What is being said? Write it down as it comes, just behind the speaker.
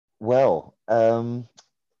Well,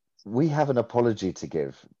 we have an apology to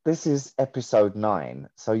give. This is episode 9,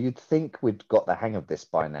 so you'd think we'd got the hang of this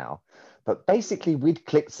by now. But basically, we'd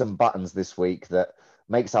clicked some buttons this week that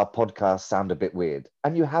makes our podcast sound a bit weird.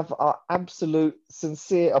 And you have our absolute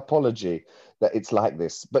sincere apology that it's like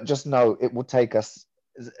this. But just know it will take us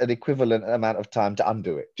an equivalent amount of time to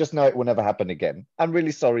undo it. Just know it will never happen again. I'm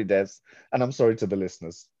really sorry, Des, and I'm sorry to the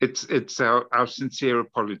listeners. It's our sincere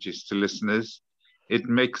apologies to listeners. It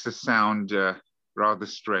makes us sound rather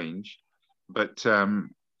strange, but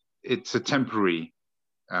it's a temporary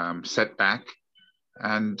setback,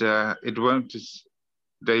 and it won't, as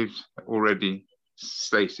Dave already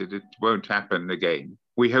stated, it won't happen again.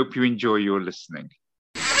 We hope you enjoy your listening.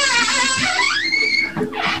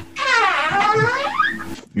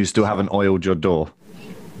 You still haven't oiled your door?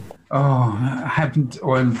 Oh, I haven't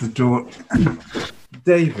oiled the door.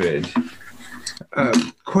 David,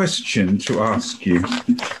 question to ask you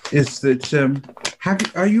is that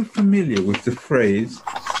are you familiar with the phrase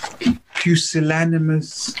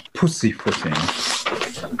pusillanimous pussyfooting?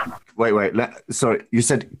 Wait. Sorry, you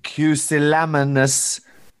said pusillanimous.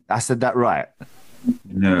 I said that right?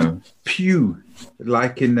 No,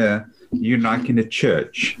 like in a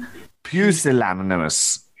church.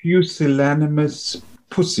 Pusillanimous. Pusillanimous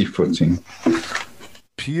pussyfooting.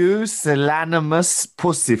 Pusillanimous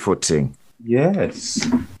pussyfooting. Yes.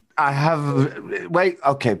 I have. Wait.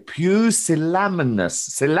 Okay.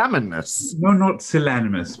 Pusillanimous. No, not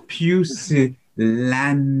sillanimous.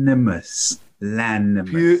 Pusillanimous.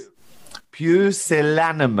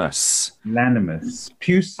 Pusillanimous.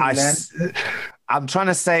 I'm trying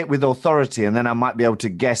to say it with authority, and then I might be able to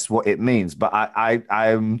guess what it means. But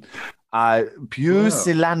I'm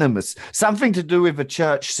pusillanimous. Something to do with a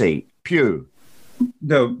church seat. Pew.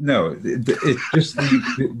 No. It's just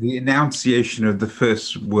the enunciation of the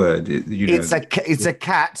first word. It's a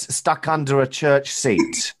cat stuck under a church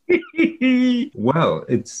seat. Well,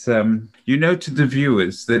 it's to the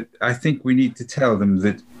viewers that I think we need to tell them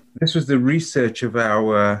that this was the research of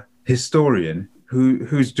our historian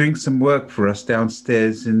who's doing some work for us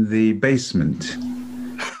downstairs in the basement.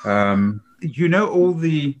 All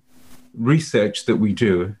the research that we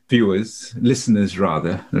do, listeners,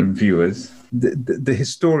 the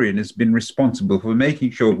historian has been responsible for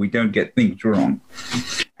making sure we don't get things wrong.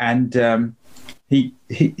 And he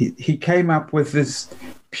came up with this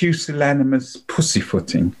pusillanimous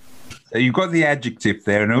pussyfooting. So you've got the adjective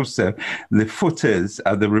there, and also the footers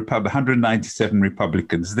are the 197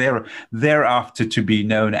 Republicans. They're after to be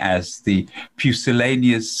known as the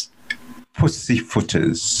pusillanimous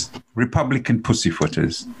pussyfooters, Republican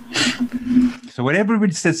pussyfooters. So when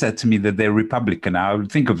everybody says that to me, that they're Republican, I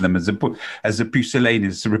would think of them as a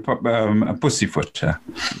pusillanimous pussyfooter.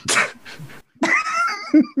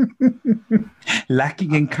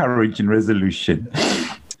 Lacking in courage and resolution.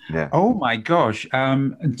 Yeah. Oh my gosh!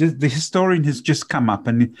 The historian has just come up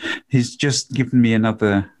and he's just given me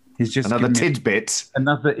another tidbit,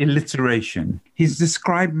 another alliteration. He's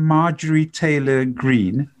described Marjorie Taylor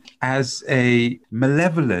Greene as a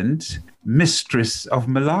malevolent mistress of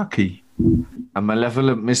malarkey. A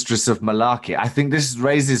malevolent mistress of malarkey. I think this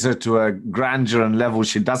raises her to a grandeur and level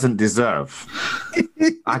she doesn't deserve.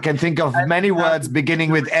 I can think of many words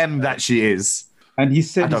beginning with M that she is. And he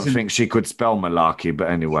said, I don't think she could spell malarkey, but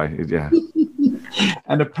anyway, yeah.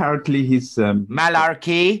 And apparently he's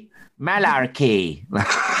malarkey.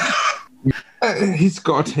 He's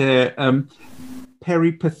got her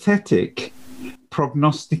peripatetic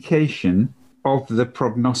prognostication of the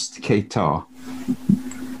prognosticator.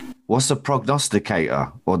 What's a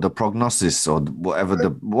prognosticator, or the prognosis, or whatever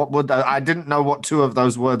I didn't know what two of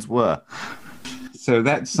those words were. So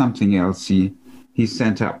that's something else he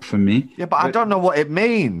sent up for me. Yeah, but I don't know what it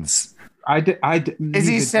means. Is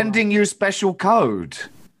he sending you special code?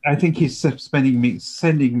 I think he's sending me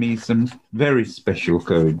some very special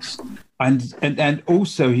codes. And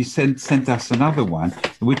also he sent us another one,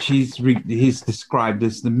 which he's described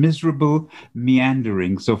as the miserable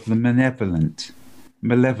meanderings of the malevolent.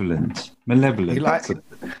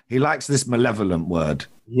 He likes this malevolent word.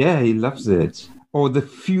 Yeah, he loves it. Or the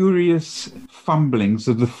furious fumblings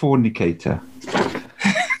of the fornicator.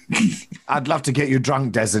 I'd love to get you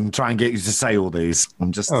drunk, Des, and try and get you to say all these.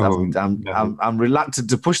 I'm reluctant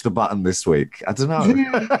to push the button this week. I don't know.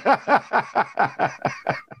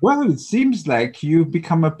 Well, it seems like you've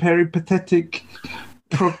become a peripatetic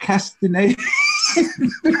procrastinator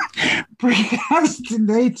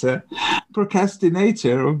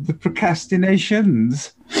of the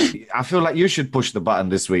procrastinations. I feel like you should push the button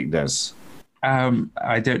this week, Des.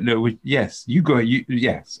 I don't know. Yes, you go.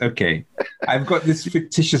 Yes, okay. I've got this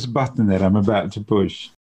fictitious button that I'm about to push.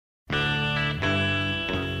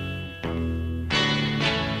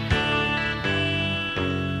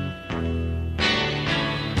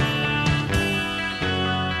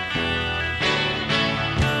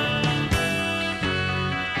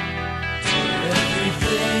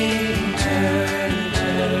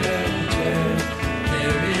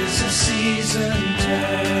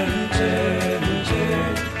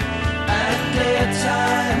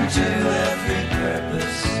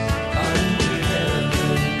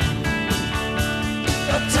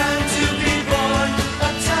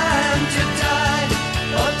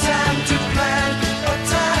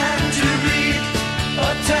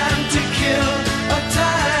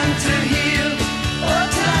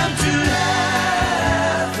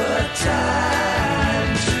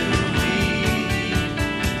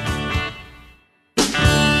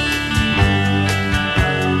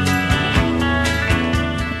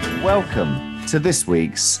 to this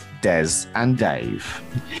week's Des and Dave.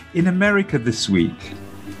 In America this week,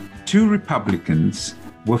 2 Republicans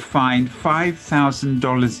were fined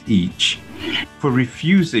 $5,000 each for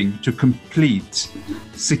refusing to complete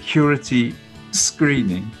security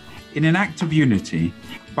screening. In an act of unity,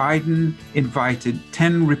 Biden invited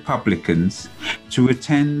 10 Republicans to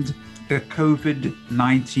attend a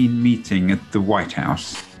COVID-19 meeting at the White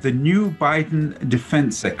House. The new Biden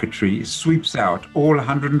Defense Secretary sweeps out all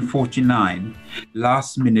 149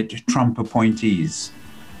 last-minute Trump appointees.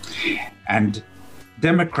 And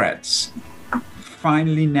Democrats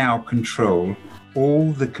finally now control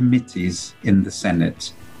all the committees in the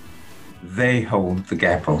Senate. They hold the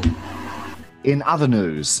gavel. In other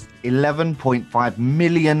news, 11.5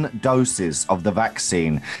 million doses of the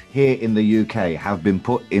vaccine here in the UK have been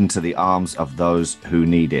put into the arms of those who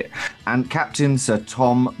need it. And Captain Sir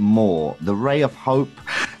Tom Moore, the ray of hope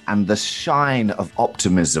and the shine of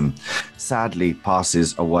optimism, sadly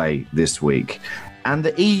passes away this week. And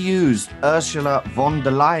the EU's Ursula von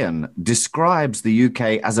der Leyen describes the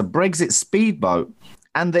UK as a Brexit speedboat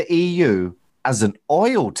and the EU as an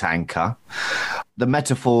oil tanker. The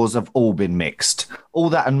metaphors have all been mixed.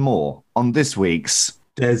 All that and more on this week's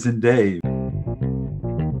Des and Dave.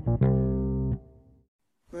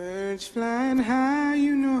 Birds flying high,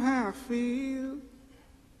 you know how I feel.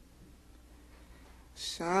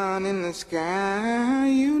 Sun in the sky,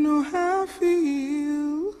 you know how I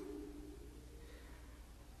feel.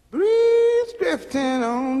 Breeze drifting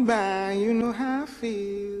on by, you know how I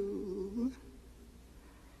feel.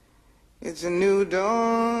 It's a new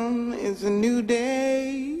dawn, it's a new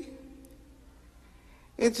day.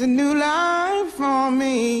 It's a new life for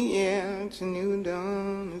me, yeah. It's a new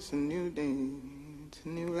dawn, it's a new day. It's a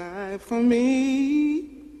new life for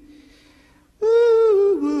me.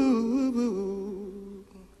 Ooh, ooh, ooh.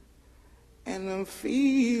 And I'm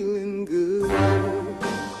feeling good.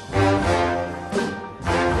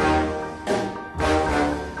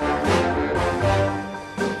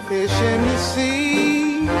 Fish in the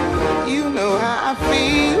sea, you know how I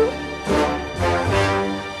feel.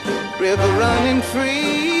 River running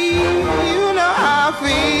free, you know how I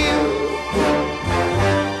feel.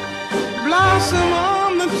 Blossom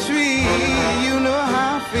on the tree, you know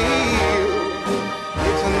how I feel.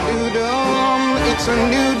 It's a new dawn, it's a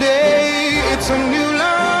new day, it's a new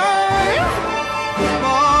life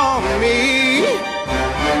for me.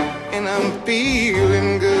 And I'm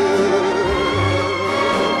feeling good.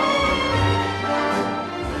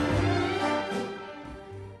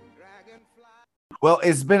 Well,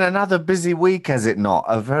 it's been another busy week, has it not?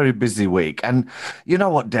 A very busy week. And you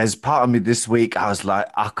know what, Des? Part of me this week, I was like,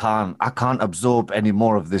 I can't absorb any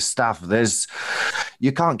more of this stuff.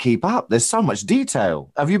 You can't keep up. There's so much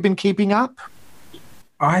detail. Have you been keeping up?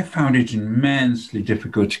 I found it immensely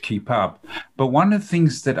difficult to keep up. But one of the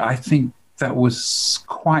things that I think that was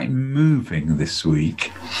quite moving this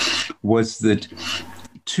week was that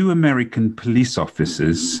 2 American police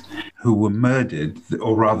officers who were murdered,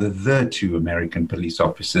 or rather the 2 American police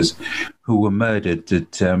officers who were murdered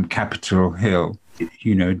at Capitol Hill,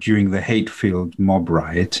 during the hate-filled mob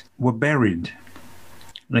riot, were buried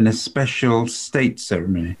in a special state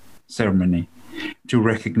ceremony to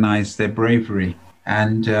recognize their bravery.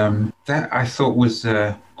 And that I thought was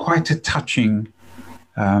quite a touching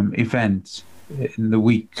event in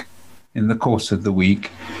the course of the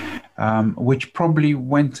week, which probably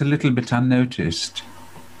went a little bit unnoticed.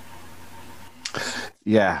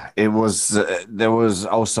 Yeah, it was. There was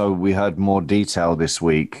also, we heard more detail this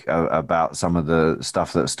week about some of the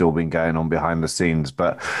stuff that's still been going on behind the scenes.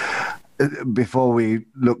 But before we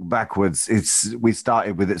look backwards, we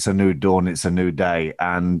started with it's a new dawn, it's a new day,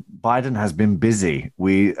 and Biden has been busy.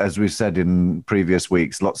 As we said in previous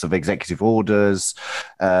weeks, lots of executive orders,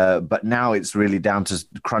 but now it's really down to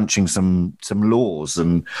crunching some laws,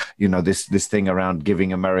 and this thing around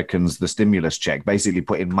giving Americans the stimulus check, basically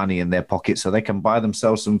putting money in their pockets so they can buy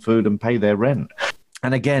themselves some food and pay their rent.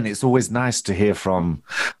 And again, it's always nice to hear from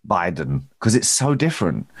Biden because it's so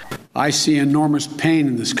different. I see enormous pain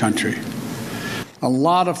in this country. A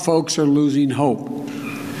lot of folks are losing hope.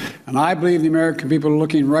 And I believe the American people are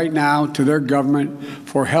looking right now to their government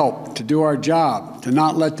for help, to do our job, to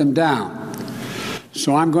not let them down.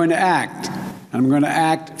 So I'm going to act, and I'm going to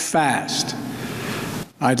act fast.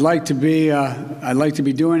 I'd like to be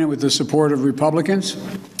doing it with the support of Republicans.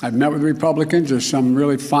 I've met with Republicans. There's some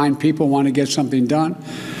really fine people who want to get something done,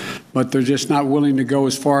 but they're just not willing to go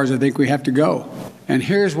as far as I think we have to go. And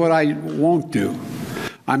here's what I won't do.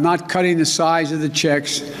 I'm not cutting the size of the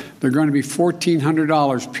checks. They're going to be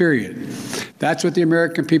 $1,400, period. That's what the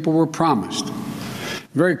American people were promised.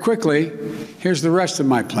 Very quickly, here's the rest of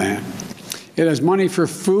my plan. It has money for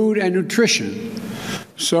food and nutrition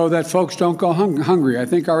so that folks don't go hungry. I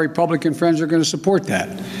think our Republican friends are going to support that.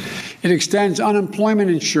 It extends unemployment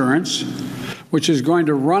insurance, which is going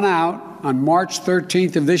to run out on March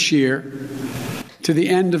 13th of this year to the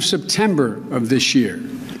end of September of this year,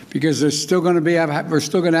 because we're still going to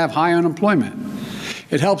have high unemployment.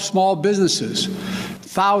 It helps small businesses,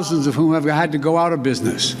 thousands of whom have had to go out of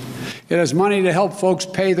business. It has money to help folks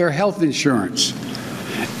pay their health insurance.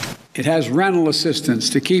 It has rental assistance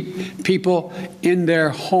to keep people in their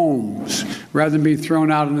homes rather than being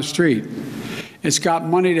thrown out in the street. It's got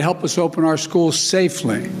money to help us open our schools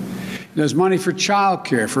safely. It has money for child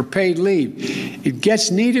care, for paid leave. It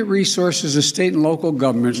gets needed resources of state and local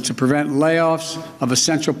governments to prevent layoffs of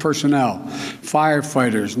essential personnel,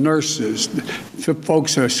 firefighters, nurses,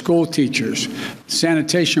 folks, school teachers,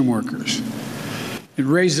 sanitation workers. It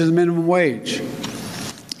raises the minimum wage.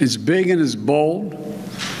 It's big and it's bold,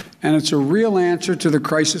 and it's a real answer to the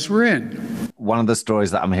crisis we're in. One of the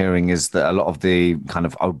stories that I'm hearing is that a lot of the kind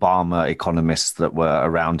of Obama economists that were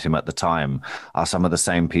around him at the time are some of the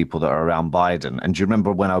same people that are around Biden. And do you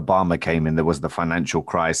remember when Obama came in, there was the financial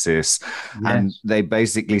crisis, and they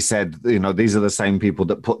basically said, you know, these are the same people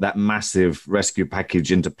that put that massive rescue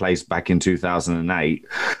package into place back in 2008,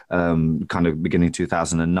 kind of beginning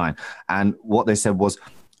 2009. And what they said was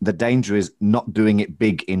the danger is not doing it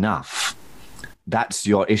big enough. That's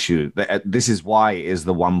your issue. This is why it is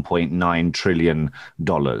the $1.9 trillion.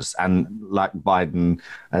 And like Biden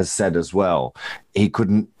has said as well, he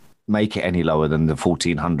couldn't make it any lower than the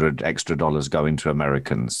 $1,400 extra dollars going to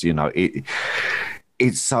Americans. You know,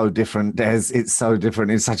 it's so different. It's so different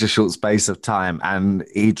in such a short space of time. And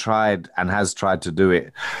he tried and has tried to do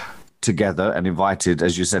it together and invited,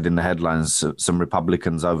 as you said in the headlines, some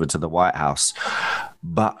Republicans over to the White House.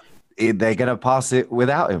 But they're going to pass it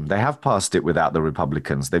without him. They have passed it without the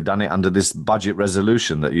Republicans. They've done it under this budget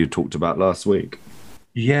resolution that you talked about last week.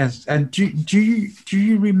 Yes. And do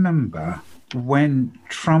you remember when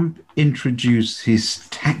Trump introduced his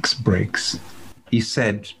tax breaks? He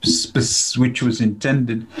said, which was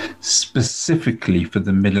intended specifically for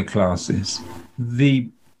the middle classes. The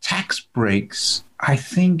tax breaks, I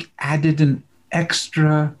think, added an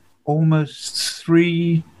extra almost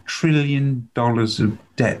 $3 trillion of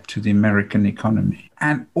debt to the American economy.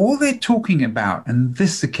 And all they're talking about on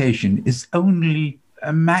this occasion is only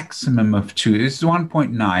a maximum of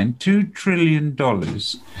 $2 trillion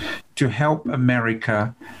to help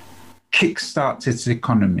America kickstart its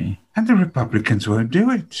economy. And the Republicans won't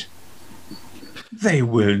do it. They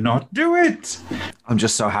will not do it. I'm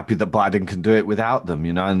just so happy that Biden can do it without them,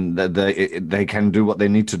 you know, and they can do what they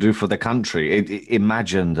need to do for the country.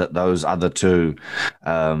 Imagine that those other two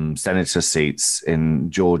senator seats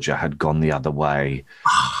in Georgia had gone the other way.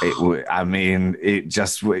 At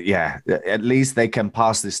least they can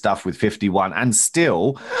pass this stuff with 51, and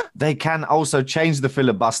still they can also change the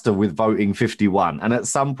filibuster with voting 51. And at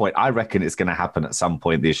some point, I reckon it's going to happen at some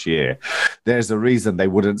point this year. There's a reason they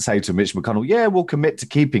wouldn't say to Mitch McConnell, yeah, we'll commit to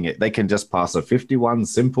keeping it. They can just pass a 51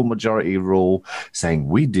 simple majority rule saying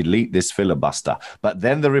we delete this filibuster. But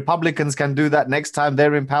then the Republicans can do that next time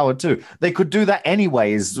they're in power too. They could do that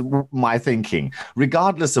anyway, is my thinking.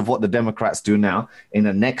 Regardless of what the Democrats do now, in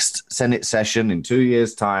the next Senate session in 2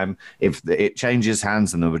 years' time, if it changes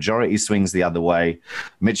hands and the majority swings the other way,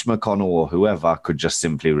 Mitch McConnell or whoever could just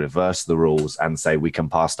simply reverse the rules and say we can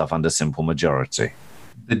pass stuff under simple majority.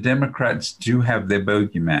 The Democrats do have their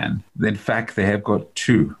bogeyman. In fact, they have got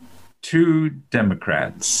two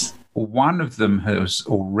Democrats. One of them has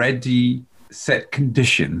already set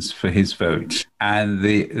conditions for his vote. And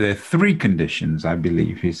the three conditions, I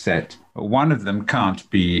believe, he set. One of them can't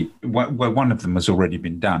be, well, one of them has already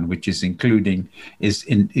been done, which is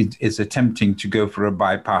is attempting to go for a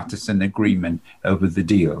bipartisan agreement over the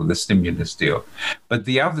deal, the stimulus deal. But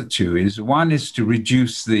the other two one is to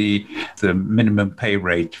reduce the minimum pay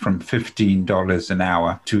rate from $15 an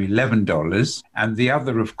hour to $11. And the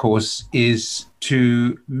other, of course, is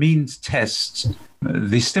to means test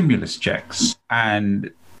the stimulus checks.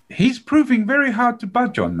 And he's proving very hard to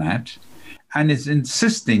budge on that, and is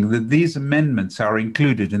insisting that these amendments are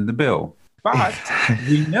included in the bill. But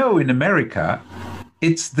we know in America,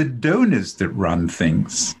 it's the donors that run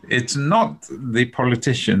things. It's not the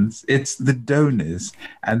politicians, it's the donors.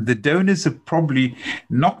 And the donors have probably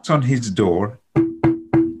knocked on his door.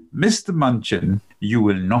 Mr. Manchin, you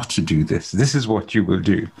will not do this. This is what you will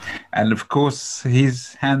do. And of course,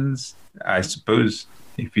 his hands, I suppose,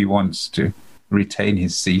 if he wants to retain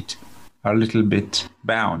his seat, are a little bit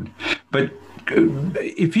bound. But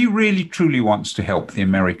if he really truly wants to help the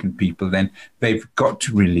American people, then they've got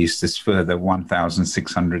to release this further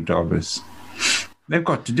 $1,600 They've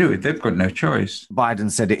got to do it. They've got no choice. Biden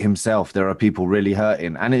said it himself. There are people really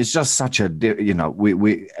hurting, and it's just such a,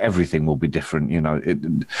 we everything will be different.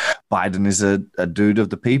 Biden is a dude of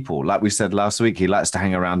the people. Like we said last week, he likes to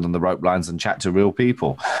hang around on the rope lines and chat to real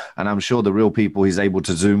people. And I'm sure the real people he's able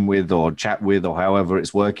to Zoom with or chat with or however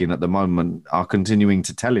it's working at the moment are continuing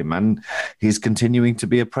to tell him, and he's continuing to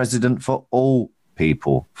be a president for all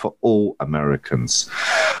people, for all Americans.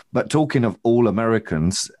 But talking of all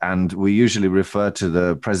Americans, and we usually refer to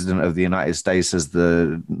the president of the United States as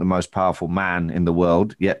the most powerful man in the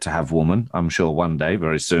world, yet to have woman, I'm sure one day,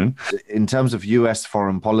 very soon. In terms of US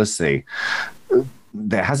foreign policy,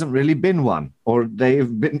 there hasn't really been one, or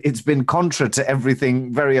it's been contra to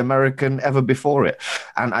everything very American ever before it.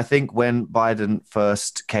 And I think when Biden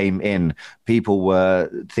first came in, people were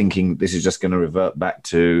thinking this is just going to revert back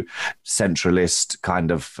to centralist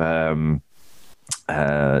kind of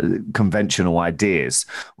conventional ideas.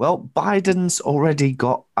 Well, Biden's already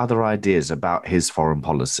got other ideas about his foreign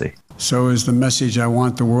policy. So is the message I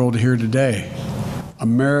want the world to hear today.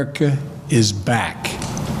 America is back.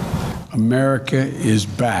 America is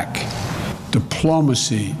back.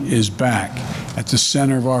 Diplomacy is back at the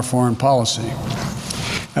center of our foreign policy.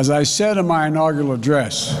 As I said in my inaugural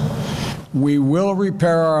address, we will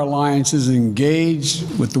repair our alliances and engage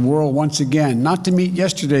with the world once again, not to meet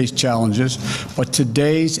yesterday's challenges, but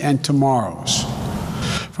today's and tomorrow's.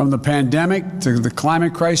 From the pandemic to the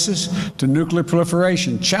climate crisis to nuclear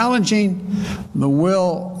proliferation, challenging the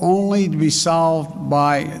will only to be solved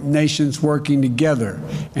by nations working together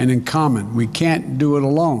and in common. We can't do it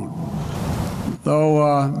alone.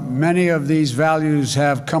 Though many of these values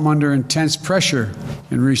have come under intense pressure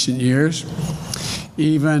in recent years,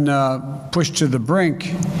 even pushed to the brink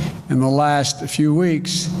in the last few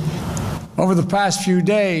weeks, over the past few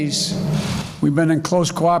days, we've been in close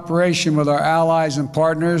cooperation with our allies and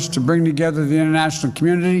partners to bring together the international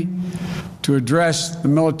community to address the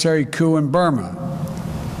military coup in Burma.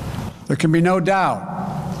 There can be no doubt,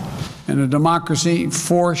 in a democracy,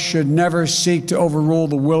 force should never seek to overrule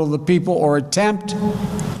the will of the people or attempt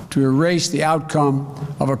to erase the outcome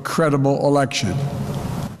of a credible election.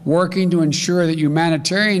 Working to ensure that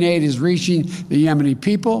humanitarian aid is reaching the Yemeni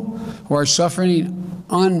people who are suffering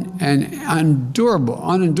unendurable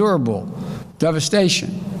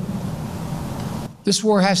devastation. This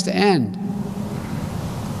war has to end.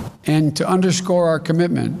 And to underscore our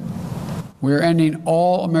commitment, we are ending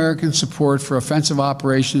all American support for offensive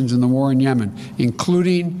operations in the war in Yemen,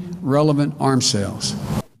 including relevant arms sales.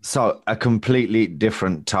 So a completely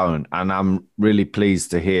different tone. And I'm really pleased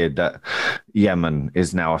to hear that Yemen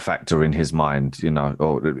is now a factor in his mind,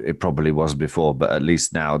 or it probably was before, but at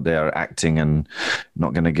least now they're acting and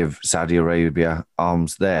not going to give Saudi Arabia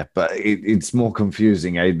arms there. But it's more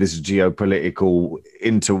confusing, this geopolitical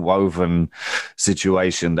interwoven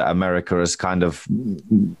situation that America has kind of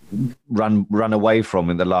run away from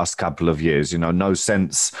in the last couple of years. No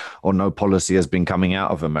sense or no policy has been coming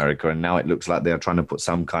out of America. And now it looks like they're trying to put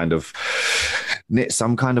knit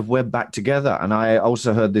some kind of web back together. And I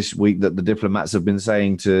also heard this week that the diplomats have been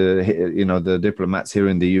saying to, the diplomats here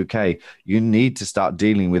in the UK, you need to start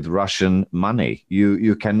dealing with Russian money.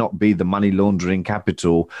 You cannot be the money laundering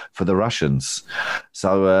capital for the Russians.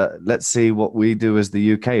 So let's see what we do as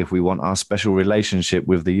the UK if we want our special relationship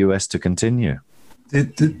with the US to continue. The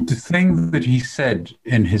thing that he said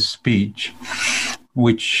in his speech,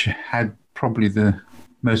 which had probably the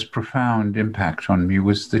most profound impact on me,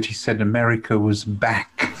 was that he said America was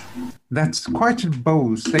back. That's quite a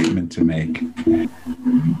bold statement to make,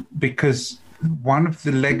 because one of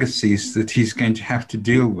the legacies that he's going to have to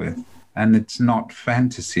deal with, and it's not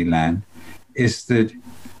fantasy land, is that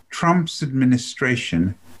Trump's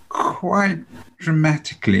administration quite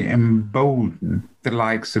dramatically emboldened the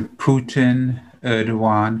likes of Putin,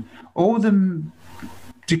 Erdogan, all the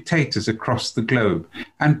dictators across the globe,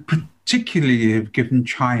 and particularly have given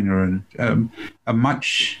China a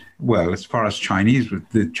much, well, as far as Chinese,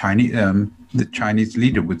 the Chinese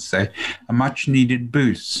leader would say, a much needed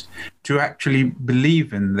boost to actually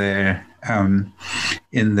believe in their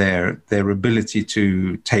ability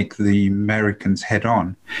to take the Americans head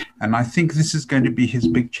on. And I think this is going to be his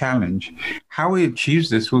big challenge. How he achieves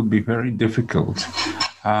this will be very difficult,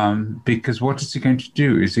 because what is he going to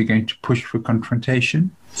do? Is he going to push for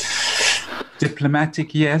confrontation?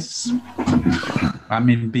 Diplomatic, yes. I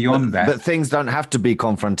mean, beyond that. But things don't have to be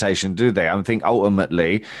confrontation, do they? I think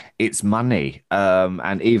ultimately it's money.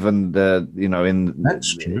 And even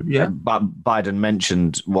That's true, yeah. But Biden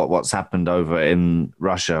mentioned what's happened over in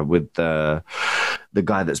Russia with the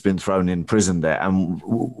guy that's been thrown in prison there, and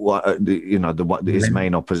his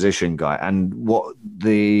main opposition guy, and what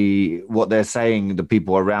they're saying, the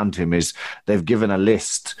people around him, is they've given a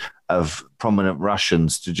list of prominent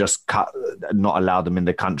Russians to just not allow them in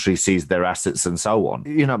the country, seize their assets and so on.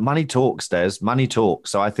 Money talks, Des. Money talks.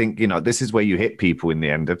 So I think, this is where you hit people in the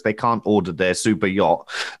end. If they can't order their super yacht,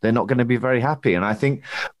 they're not going to be very happy. And I think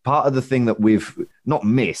part of the thing that we've not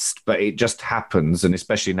missed, but it just happens, and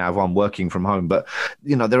especially now I'm working from home, but,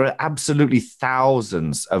 there are absolutely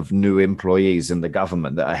thousands of new employees in the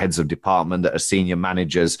government that are heads of department, that are senior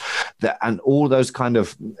managers, and all those kind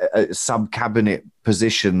of sub-cabinet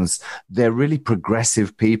positions. They're really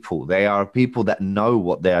progressive people. They are people that know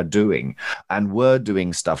what they are doing and were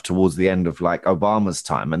doing stuff towards the end of like Obama's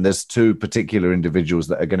time. And there's two particular individuals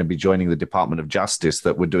that are going to be joining the Department of Justice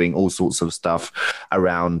that were doing all sorts of stuff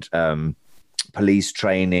around police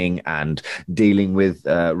training and dealing with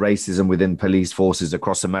racism within police forces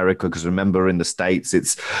across America. Because remember, in the States,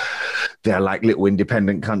 they're like little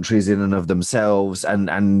independent countries in and of themselves.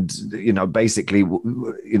 And basically,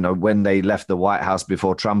 when they left the White House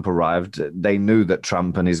before Trump arrived, they knew that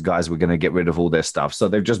Trump and his guys were going to get rid of all their stuff. So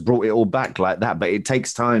they've just brought it all back like that. But it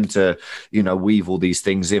takes time to, weave all these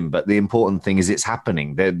things in. But the important thing is it's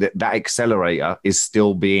happening. That accelerator is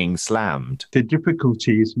still being slammed. The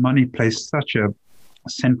difficulty is money plays such a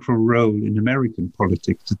central role in American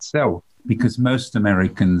politics itself, because most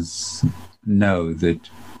Americans know that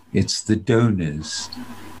it's the donors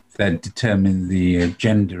that determine the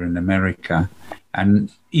agenda in America,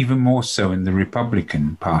 and even more so in the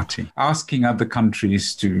Republican Party. Asking other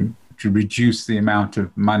countries to reduce the amount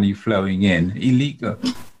of money flowing in, illegal,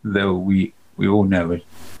 though we all know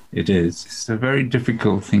it is. It's a very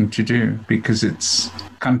difficult thing to do, because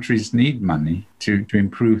countries need money to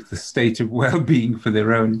improve the state of well-being for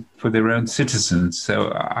their own citizens.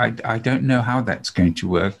 So I don't know how that's going to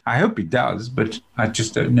work. I hope it does, but I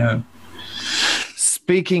just don't know.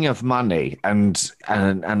 Speaking of money, and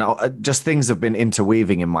just things have been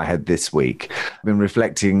interweaving in my head this week. I've been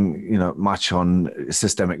reflecting, much on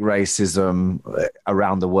systemic racism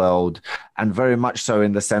around the world, and very much so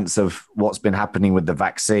in the sense of what's been happening with the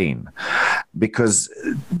vaccine, because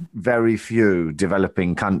very few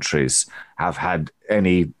developing countries have had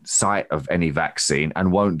any sight of any vaccine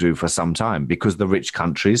and won't do for some time, because the rich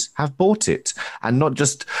countries have bought it, and not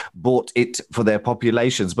just bought it for their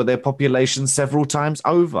populations, but their populations several times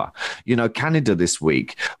over. Canada this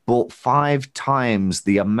week bought 5 times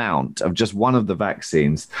the amount of just one of the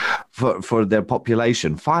vaccines for their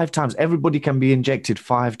population. 5 times. Everybody can be injected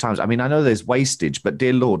 5 times. I mean, I know there's wastage, but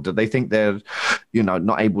dear Lord, do they think they're,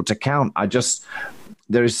 not able to count?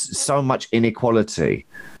 There is so much inequality.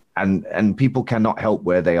 And people cannot help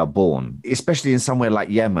where they are born, especially in somewhere like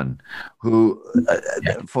Yemen, who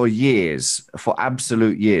for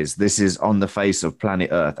absolute years, this is on the face of planet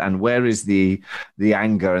Earth. And where is the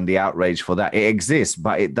anger and the outrage for that? It exists,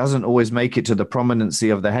 but it doesn't always make it to the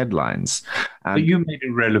prominency of the headlines. But you made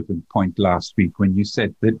a relevant point last week when you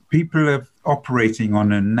said that people are operating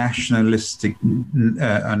on a nationalistic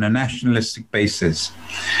basis.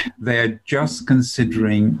 They are just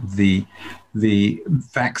considering the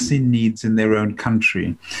vaccine needs in their own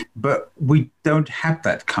country. But we don't have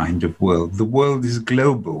that kind of world. The world is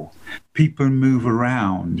global. People move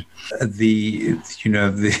around. The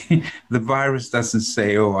virus doesn't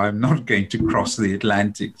say, "Oh, I'm not going to cross the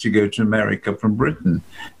Atlantic to go to America from Britain."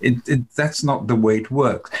 That's not the way it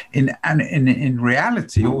works. In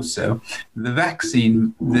reality, also, the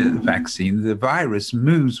virus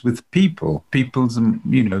moves with people's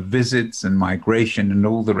visits and migration and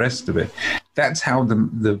all the rest of it. That's how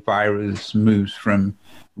the virus moves from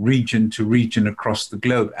region to region across the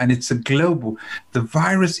globe. And the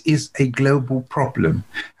virus is a global problem.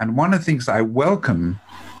 And one of the things I welcome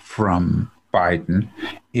from Biden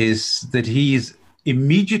is that he is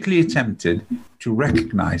immediately attempted to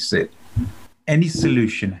recognize it. Any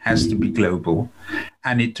solution has to be global.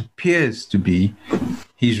 And it appears to be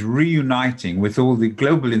he's reuniting with all the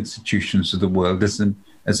global institutions of the world as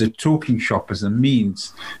a talking shop, as a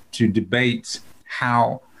means to debate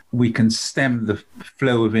how we can stem the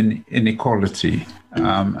flow of inequality.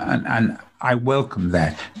 And I welcome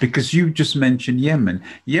that, because you just mentioned Yemen.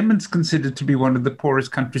 Yemen's considered to be one of the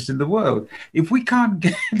poorest countries in the world. If we can't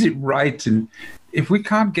get it right in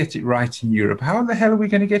Europe, how the hell are we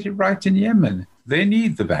going to get it right in Yemen? They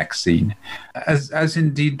need the vaccine, as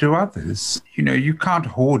indeed do others. You can't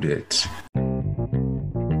hoard it.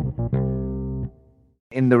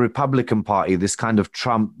 In the Republican Party, this kind of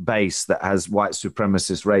Trump base that has white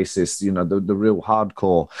supremacist, racists, the real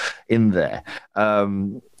hardcore in there.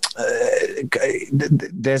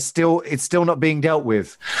 It's still not being dealt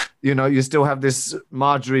with. You still have this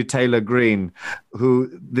Marjorie Taylor Greene,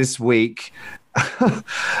 who this week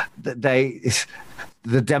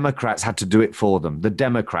the Democrats had to do it for them. The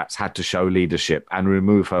Democrats had to show leadership and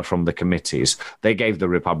remove her from the committees. They gave the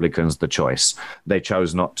Republicans the choice. They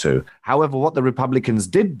chose not to. However, what the Republicans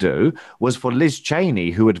did do was for Liz Cheney,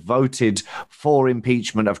 who had voted for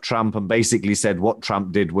impeachment of Trump and basically said what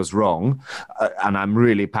Trump did was wrong, and I'm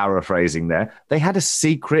really paraphrasing there, they had a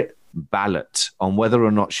secret ballot on whether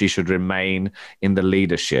or not she should remain in the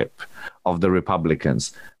leadership of the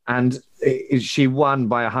Republicans. And she won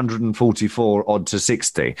by 144 odd to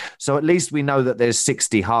 60. So at least we know that there's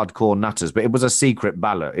 60 hardcore nutters, but it was a secret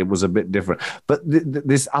ballot. It was a bit different. But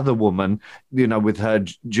this other woman, with her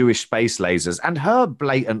Jewish space lasers and her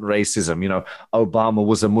blatant racism, Obama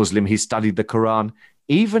was a Muslim. He studied the Quran.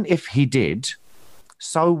 Even if he did,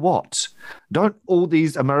 so what? Don't all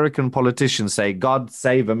these American politicians say, God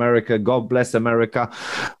save America, God bless America?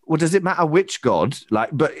 Well, does it matter which God?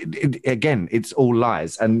 But again, it's all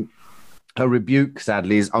lies. And her rebuke,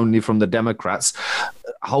 sadly, is only from the Democrats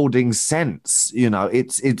holding sense.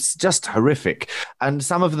 It's just horrific. And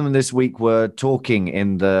some of them this week were talking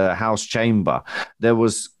in the House chamber. There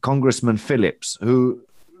was Congressman Phillips, who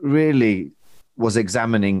really was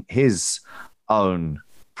examining his own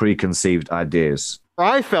preconceived ideas.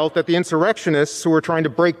 I felt that the insurrectionists who were trying to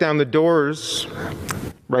break down the doors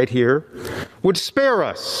right here would spare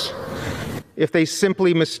us if they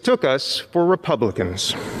simply mistook us for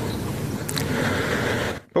Republicans.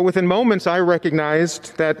 But within moments, I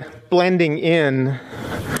recognized that blending in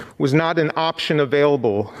was not an option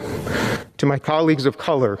available to my colleagues of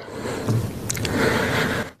color.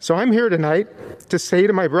 So I'm here tonight to say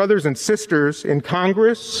to my brothers and sisters in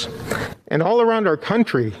Congress and all around our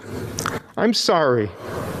country, I'm sorry.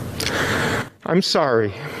 I'm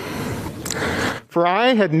sorry. For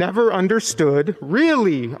I had never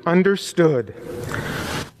really understood,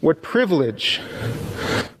 what privilege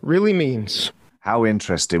really means. How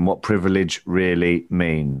interesting, what privilege really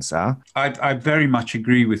means, huh? I very much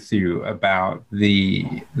agree with you about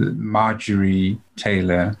the Marjorie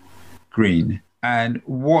Taylor Greene. And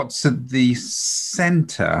what's at the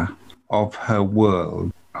center of her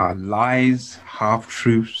world are lies,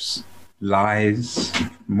 half-truths, lies,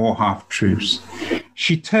 more half-truths.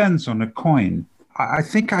 She turns on a coin. I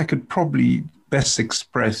think I could probably best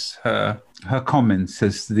express her comments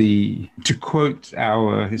as to quote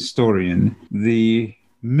our historian, the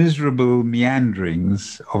miserable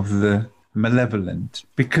meanderings of the malevolent,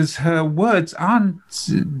 because her words aren't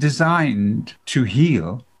designed to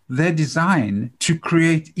heal. They're designed to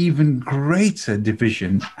create even greater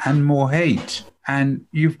division and more hate. And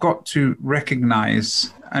you've got to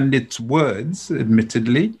recognize, and it's words,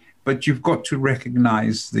 admittedly, but you've got to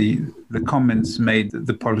recognize the comments made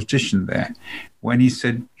the politician there when he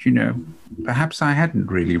said, perhaps I hadn't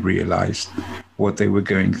really realized what they were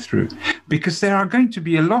going through. Because there are going to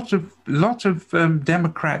be a lot of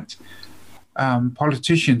Democrat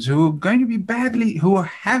politicians who are going to be who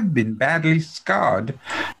have been badly scarred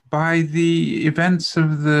by the events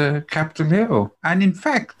of the Capitol Hill. And in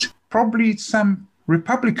fact, probably some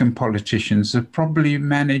Republican politicians have probably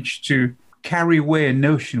managed to carry away a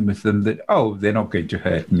notion with them that, oh, they're not going to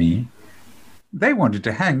hurt me. They wanted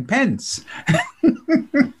to hang Pence.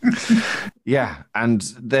 Yeah, and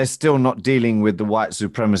they're still not dealing with the white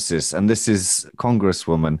supremacists. And this is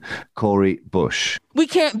Congresswoman Cori Bush. We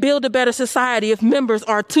can't build a better society if members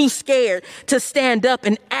are too scared to stand up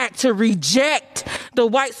and act to reject the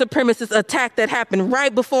white supremacist attack that happened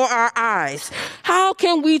right before our eyes. How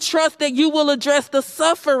can we trust that you will address the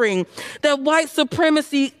suffering that white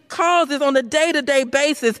supremacy causes on a day-to-day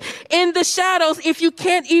basis in the shadows if you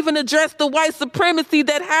can't even address the white supremacy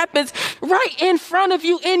that happens right in front of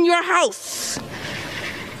you in your house?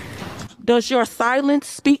 Does your silence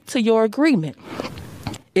speak to your agreement?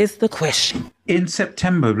 Is the question. In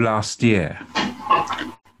September of last year,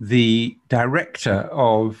 the director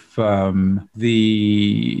of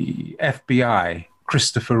the FBI,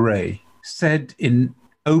 Christopher Wray, said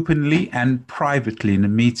openly and privately in a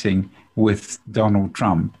meeting with Donald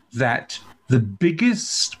Trump that the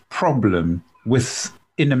biggest problem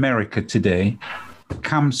in America today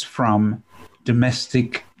comes from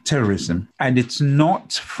domestic terrorism. And it's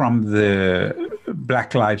not from the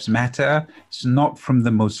Black Lives Matter. It's not from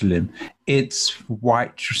the Muslim. It's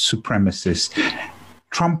white supremacists.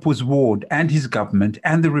 Trump was warned, and his government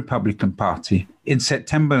and the Republican Party in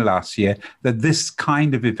September last year, that this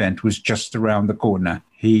kind of event was just around the corner.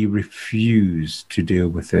 He refused to deal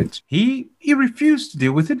with it. He refused to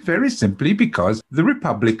deal with it very simply because the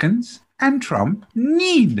Republicans and Trump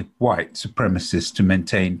need white supremacists to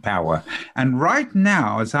maintain power. And right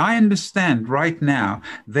now, as I understand,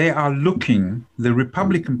 they are looking, the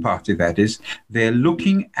Republican Party that is, they're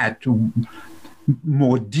looking at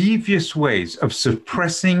more devious ways of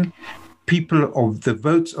suppressing the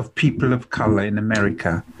votes of people of color in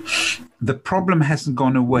America. The problem hasn't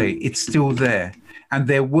gone away. It's still there. And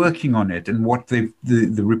they're working on it. And what the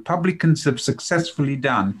Republicans have successfully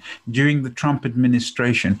done during the Trump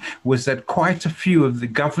administration was that quite a few of the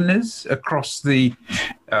governors across the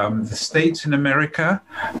states in America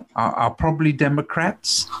are probably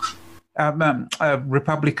Democrats,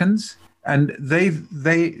 Republicans, and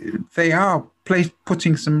they are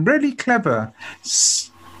putting some really clever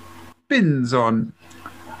spins on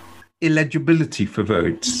illegibility for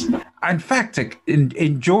votes. In fact,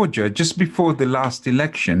 in Georgia, just before the last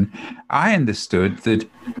election, I understood that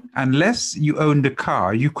unless you owned a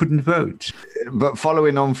car, you couldn't vote. But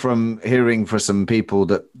following on from hearing from some people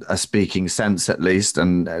that are speaking sense, at least,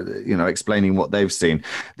 and explaining what they've seen,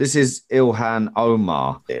 this is Ilhan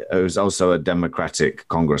Omar, who's also a Democratic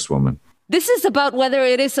congresswoman. This is about whether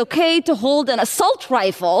it is okay to hold an assault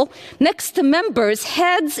rifle next to members'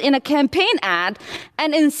 heads in a campaign ad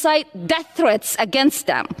and incite death threats against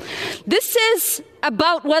them. This is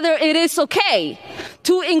about whether it is okay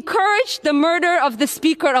to encourage the murder of the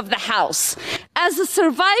Speaker of the House. As a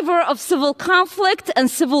survivor of civil conflict and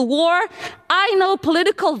civil war, I know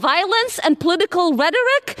political violence and political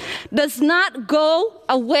rhetoric does not go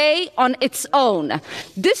away on its own.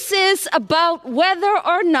 This is about whether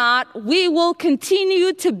or not we will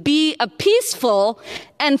continue to be a peaceful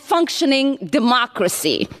and functioning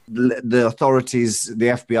democracy. The authorities, the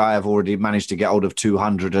FBI, have already managed to get hold of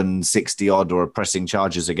 260 odd or pressing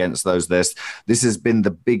charges against those. This has been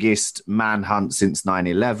the biggest manhunt since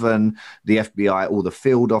 9/11. The FBI, all the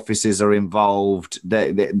field offices are involved.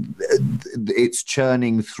 It's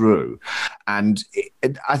churning through. And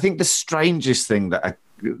I think the strangest thing that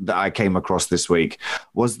I came across this week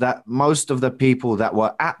was that most of the people that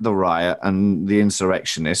were at the riot and the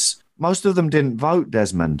insurrectionists, most of them didn't vote,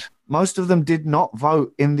 Desmond. Most of them did not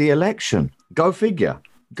vote in the election. Go figure.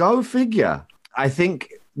 Go figure. I think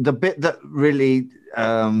the bit that really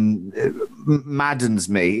maddens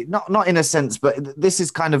me, not in a sense, but this is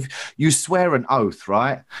kind of, you swear an oath,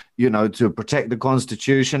 right? To protect the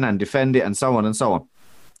Constitution and defend it and so on and so on.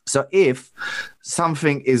 So if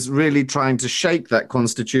something is really trying to shake that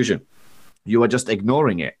Constitution, you are just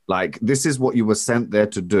ignoring it. Like, this is what you were sent there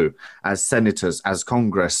to do as senators, as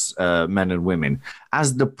Congress men and women,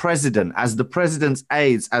 as the president, as the president's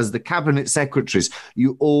aides, as the cabinet secretaries.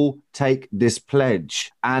 You all take this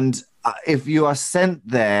pledge. And if you are sent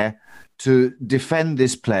there to defend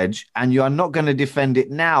this pledge and you are not going to defend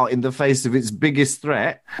it now in the face of its biggest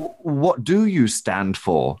threat, what do you stand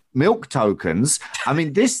for? Milk tokens? I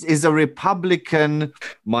mean, this is a Republican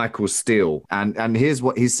Michael Steele. And here's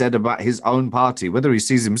what he said about his own party. Whether he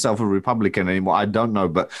sees himself a Republican anymore, I don't know.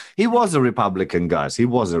 But he was a Republican, guys. He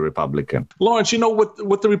was a Republican. Lawrence,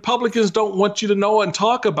 what the Republicans don't want you to know and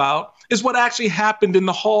talk about is what actually happened in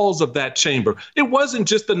the halls of that chamber. It wasn't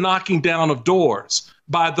just the knocking down of doors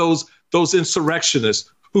by those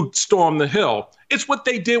insurrectionists who stormed the Hill. It's what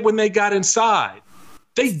they did when they got inside.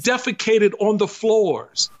 They defecated on the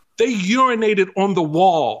floors. They urinated on the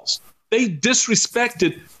walls. They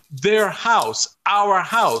disrespected their house, our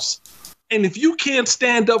house. And if you can't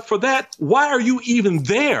stand up for that, why are you even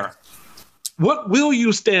there? What will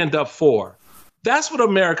you stand up for? That's what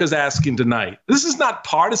America's asking tonight. This is not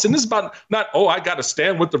partisan. This is about I got to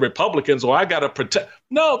stand with the Republicans or I got to protect.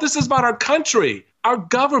 No, this is about our country, our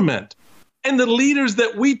government, and the leaders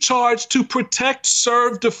that we charge to protect,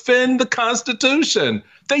 serve, defend the Constitution.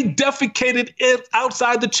 They defecated it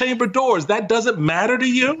outside the chamber doors. That doesn't matter to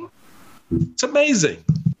you? It's amazing.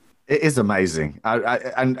 It is amazing.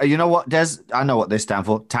 And you know what, Des? I know what they stand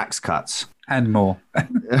for. Tax cuts. And more.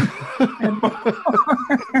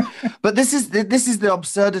 But this is the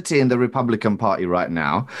absurdity in the Republican Party right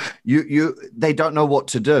now. They don't know what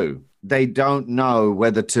to do. They don't know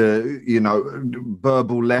whether to,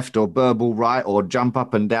 burble left or burble right or jump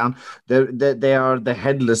up and down. They are the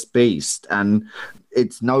headless beast, and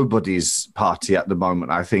it's nobody's party at the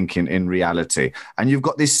moment, I think, in reality. And you've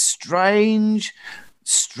got this strange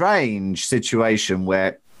situation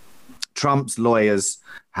where Trump's lawyers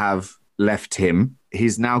have left him.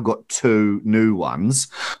 He's now got 2 new ones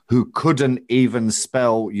who couldn't even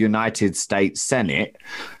spell United States Senate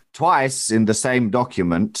twice in the same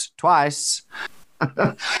document, twice.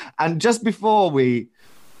 And just before we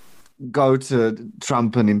go to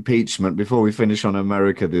Trump and impeachment, before we finish on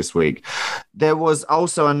America this week, there was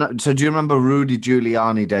also so do you remember Rudy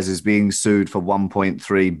Giuliani, Des, is being sued for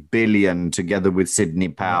 1.3 billion together with Sidney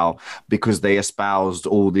Powell because they espoused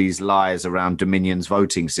all these lies around Dominion's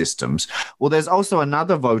voting systems? Well, there's also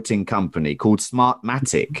another voting company called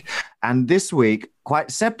Smartmatic, and this week, quite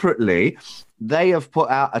separately, they have put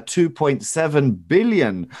out a $2.7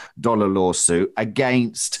 billion lawsuit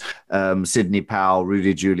against Sidney Powell,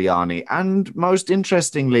 Rudy Giuliani, and most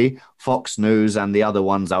interestingly, Fox News and the other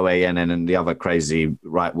ones, OANN and the other crazy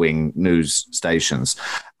right-wing news stations.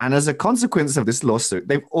 And as a consequence of this lawsuit,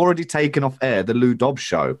 they've already taken off air the Lou Dobbs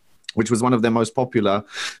show, which was one of their most popular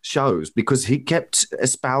shows, because he kept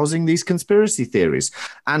espousing these conspiracy theories.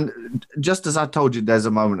 And just as I told you there's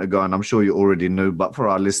a moment ago, and I'm sure you already knew, but for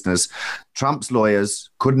our listeners, Trump's lawyers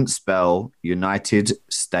couldn't spell United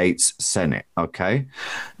States Senate, okay?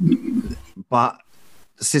 But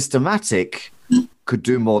Systematic could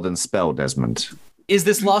do more than spell, Desmond. Is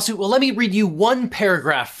this lawsuit? Well, let me read you one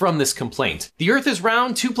paragraph from this complaint. The earth is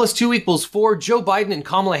round, 2 + 2 = 4. Joe Biden and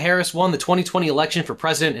Kamala Harris won the 2020 election for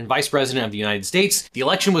president and vice president of the United States. The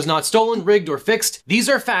election was not stolen, rigged, or fixed. These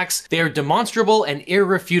are facts. They are demonstrable and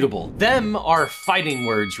irrefutable. Them are fighting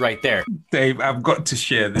words right there. Dave, I've got to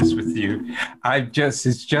share this with you. It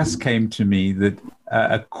just came to me that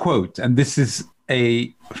a quote, and this is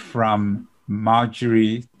from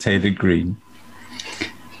Marjorie Taylor Greene.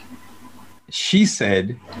 She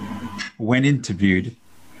said, when interviewed,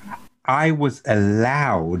 I was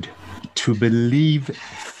allowed to believe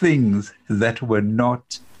things that were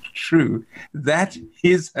not true. That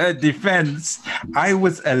is her defense. I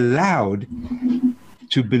was allowed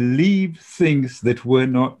to believe things that were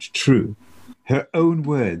not true. Her own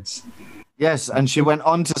words. Yes, and she went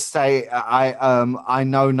on to say, I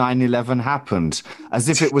know 9/11 happened, as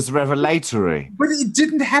if it was revelatory. But it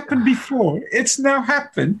didn't happen before. It's now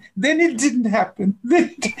happened. Then it didn't happen.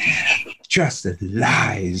 Then just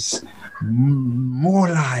lies. More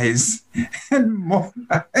lies. And more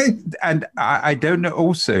lies. And I don't know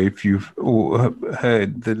also if you've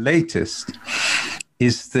heard the latest,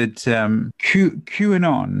 is that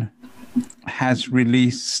QAnon has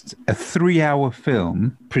released a 3-hour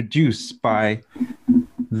film produced by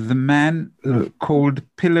the man called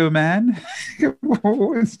Pillow Man.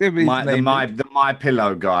 What's his name? The My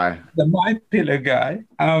Pillow guy. The My Pillow guy.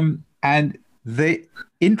 And they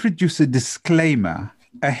introduce a disclaimer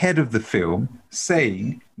ahead of the film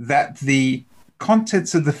saying that the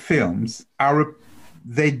contents of the films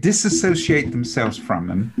they disassociate themselves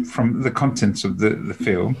from the contents of the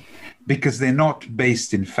film, because they're not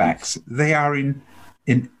based in facts. They are in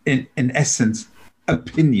essence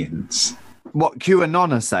opinions. What,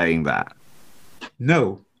 QAnon are saying that?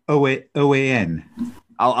 No, OAN.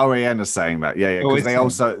 OAN is saying that, yeah. Because they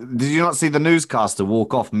also, did you not see the newscaster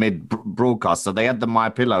walk off mid-broadcast? So they had the My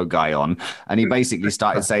Pillow guy on, and he basically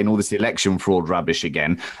started saying all this election fraud rubbish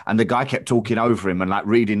again. And the guy kept talking over him and like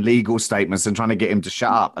reading legal statements and trying to get him to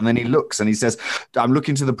shut up. And then he looks and he says, "I'm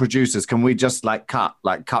looking to the producers. Can we just cut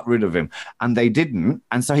rid of him?" And they didn't.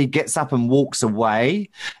 And so he gets up and walks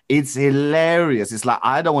away. It's hilarious. It's like,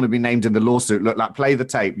 I don't want to be named in the lawsuit. Look, play the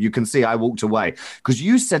tape. You can see I walked away. Because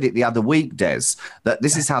you said it the other week, Des, that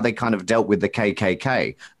this is how they kind of dealt with the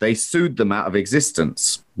KKK. They sued them out of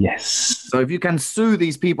existence. Yes. So if you can sue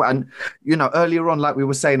these people, and, earlier on, like we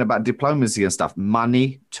were saying about diplomacy and stuff,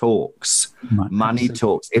 money talks. Money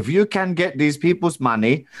talks. If you can get these people's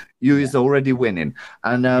money, you is already winning.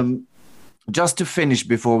 And, just to finish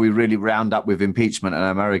before we really round up with impeachment in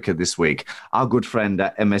America this week, our good friend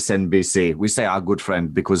at MSNBC, we say our good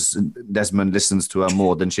friend because Desmond listens to her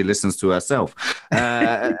more than she listens to herself.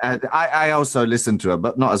 I also listen to her,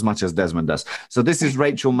 but not as much as Desmond does. So this is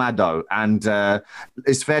Rachel Maddow, and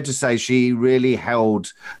it's fair to say she really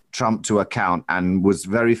held Trump to account and was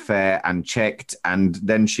very fair and checked, and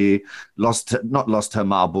then she not lost her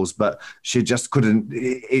marbles, but she just couldn't.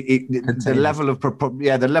 The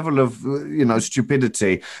level of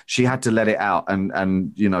stupidity, she had to let it out,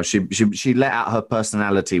 and she let out her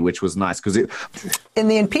personality, which was nice because in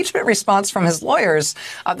the impeachment response from his lawyers,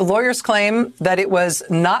 the lawyers claim that it was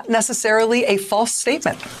not necessarily a false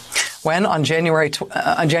statement. When on January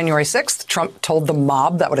 6th, Trump told the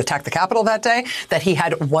mob that would attack the Capitol that day that he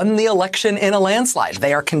had won the election in a landslide.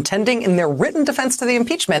 They are contending in their written defense to the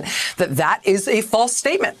impeachment that is a false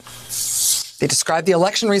statement. They describe the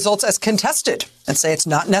election results as contested and say it's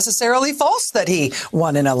not necessarily false that he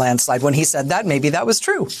won in a landslide. When he said that, maybe that was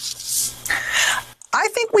true. I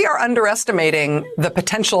think we are underestimating the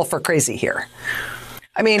potential for crazy here.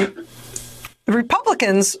 I mean, the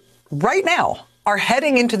Republicans right now are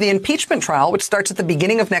heading into the impeachment trial, which starts at the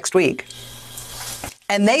beginning of next week.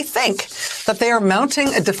 And they think that they are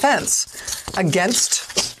mounting a defense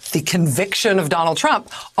against the conviction of Donald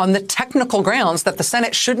Trump on the technical grounds that the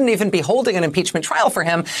Senate shouldn't even be holding an impeachment trial for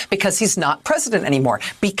him because he's not president anymore,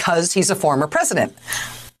 because he's a former president.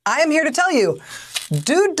 I am here to tell you,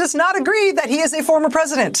 dude does not agree that he is a former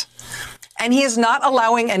president. And he is not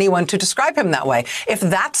allowing anyone to describe him that way. If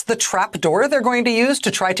that's the trap door they're going to use to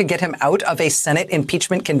try to get him out of a Senate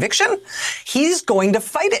impeachment conviction, he's going to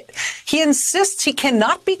fight it. He insists he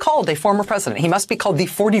cannot be called a former president. He must be called the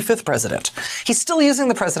 45th president. He's still using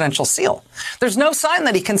the presidential seal. There's no sign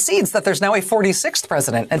that he concedes that there's now a 46th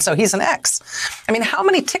president, and so he's an X. I mean, how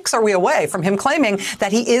many ticks are we away from him claiming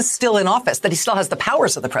that he is still in office, that he still has the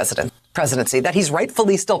powers of the presidency, that he's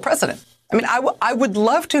rightfully still president? I mean, I would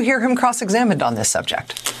love to hear him cross-examined on this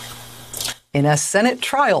subject. In a Senate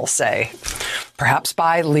trial, say, perhaps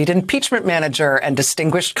by lead impeachment manager and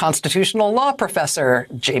distinguished constitutional law professor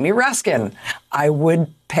Jamie Raskin. I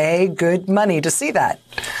would pay good money to see that.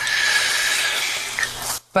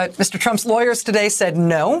 But Mr. Trump's lawyers today said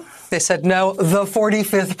no. They said no, the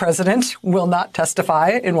 45th president will not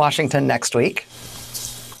testify in Washington next week.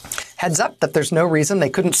 Heads up that there's no reason they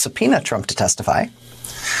couldn't subpoena Trump to testify.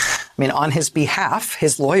 I mean, on his behalf,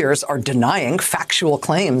 his lawyers are denying factual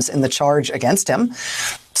claims in the charge against him.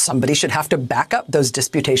 Somebody should have to back up those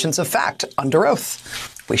disputations of fact under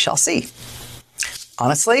oath. We shall see.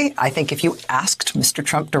 Honestly, I think if you asked Mr.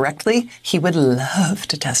 Trump directly, he would love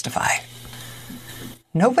to testify.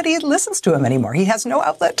 Nobody listens to him anymore. He has no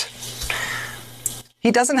outlet.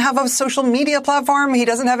 He doesn't have a social media platform. He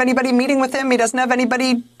doesn't have anybody meeting with him. He doesn't have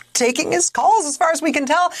anybody taking his calls, as far as we can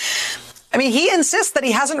tell. I mean, he insists that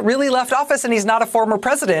he hasn't really left office and he's not a former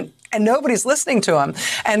president, and nobody's listening to him.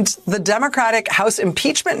 And the Democratic House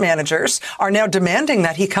impeachment managers are now demanding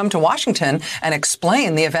that he come to Washington and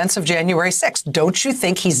explain the events of January 6th. Don't you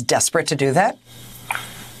think he's desperate to do that?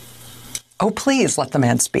 Oh, please let the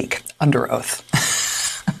man speak under oath.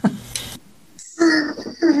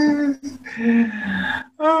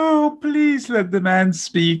 Oh, please let the man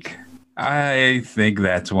speak. I think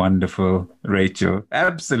that's wonderful, Rachel.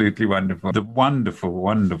 Absolutely wonderful. The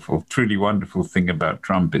wonderful, truly wonderful thing about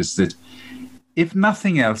Trump is that if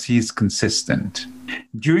nothing else, he's consistent.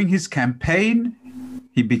 During his campaign,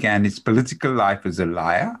 he began his political life as a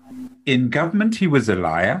liar. In government, he was a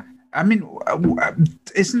liar. I mean,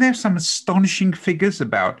 isn't there some astonishing figures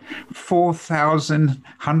about 4,000,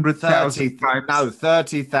 100,000?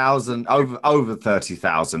 30,000, over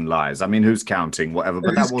 30,000 lies. I mean, who's counting, whatever,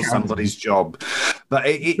 but that was somebody's job.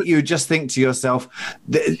 But you just think to yourself,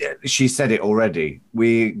 she said it already,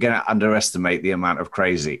 we're going to underestimate the amount of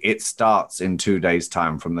crazy. It starts in 2 days'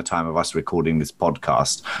 time from the time of us recording this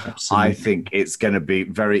podcast. Absolutely. I think it's going to be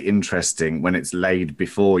very interesting when it's laid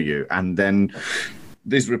before you. And then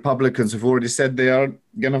these Republicans have already said they are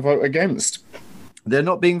going to vote against. They're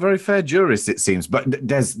not being very fair jurists, it seems. But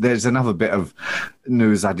there's another bit of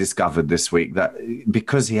news I discovered this week, that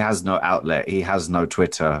because he has no outlet, he has no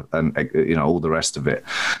Twitter and all the rest of it,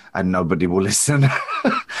 and nobody will listen.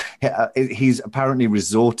 He's apparently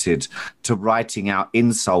resorted to writing out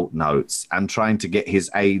insult notes and trying to get his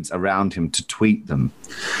aides around him to tweet them.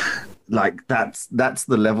 Like that's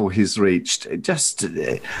the level he's reached. It's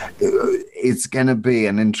going to be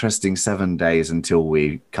an interesting 7 days until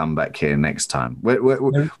we come back here next time.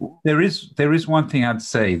 There is one thing I'd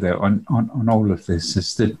say though on all of this,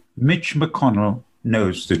 is that Mitch McConnell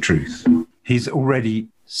knows the truth. He's already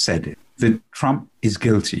said it, that Trump is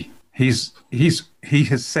guilty. He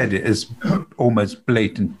has said it as almost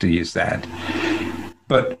blatantly as that.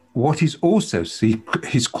 But what he's also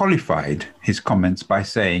he's qualified his comments by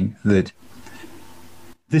saying that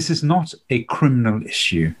this is not a criminal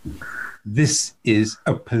issue. This is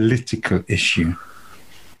a political issue.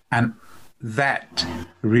 And that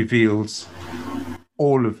reveals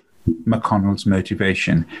all of McConnell's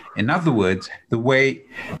motivation. In other words, the way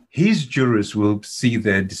his jurors will see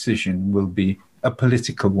their decision will be a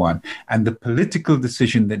political one. And the political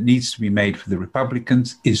decision that needs to be made for the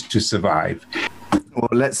Republicans is to survive. Well,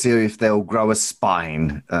 let's see if they'll grow a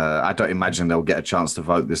spine. I don't imagine they'll get a chance to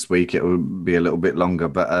vote this week. It will be a little bit longer,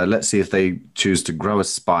 but let's see if they choose to grow a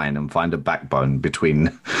spine and find a backbone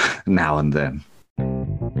between now and then.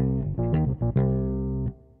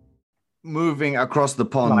 Moving across the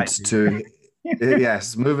pond to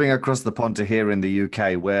Yes, moving across the pond to here in the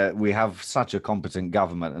UK, where we have such a competent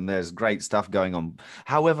government and there's great stuff going on.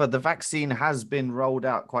 However, the vaccine has been rolled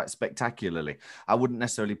out quite spectacularly. I wouldn't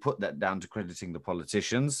necessarily put that down to crediting the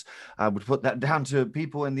politicians. I would put that down to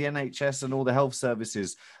people in the NHS and all the health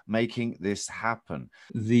services making this happen.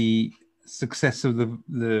 The success of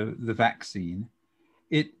the vaccine,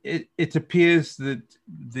 it appears that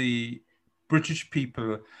the British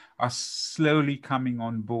people are slowly coming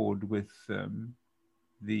on board with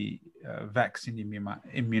the vaccine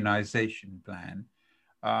immunization plan.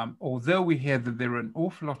 Although we hear that there are an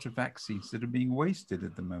awful lot of vaccines that are being wasted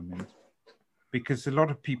at the moment, because a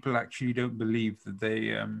lot of people actually don't believe that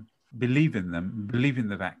they believe in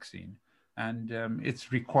the vaccine. And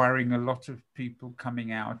it's requiring a lot of people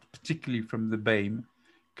coming out, particularly from the BAME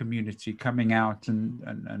community, coming out and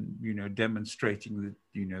demonstrating that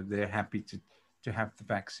they're happy to have the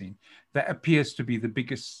vaccine. That appears to be the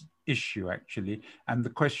biggest issue, actually. And the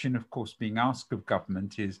question, of course, being asked of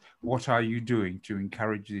government is, what are you doing to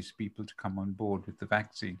encourage these people to come on board with the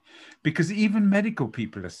vaccine? Because even medical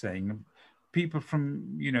people are saying, people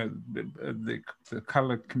from the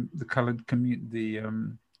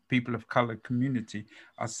people of color community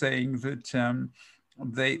are saying that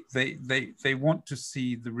they want to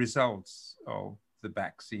see the results of the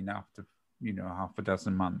vaccine after half a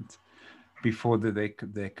dozen months before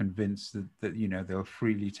they're convinced that they'll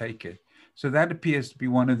freely take it. So that appears to be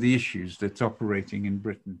one of the issues that's operating in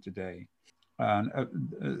Britain today.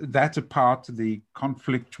 That's a part of the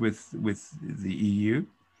conflict with the EU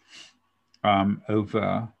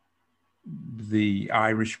over the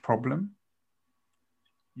Irish problem.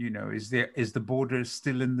 Is the border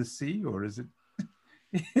still in the sea, or is it?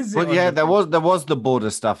 There was the border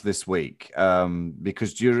stuff this week,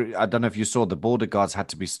 because I don't know if you saw, the border guards had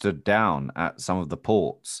to be stood down at some of the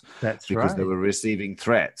ports. That's because right. They were receiving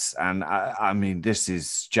threats, and I mean, this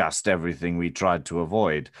is just everything we tried to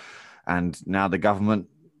avoid. And now the government,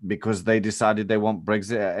 because they decided they want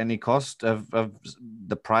Brexit at any cost, of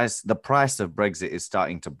the price of Brexit is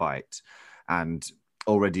starting to bite, and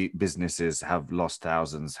already businesses have lost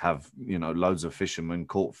thousands, have loads of fishermen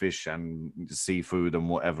caught fish and seafood and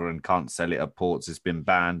whatever and can't sell it at ports. It's been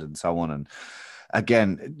banned and so on. And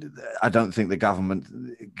again, I don't think the government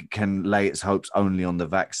can lay its hopes only on the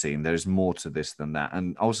vaccine. There's more to this than that.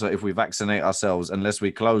 And also, if we vaccinate ourselves, unless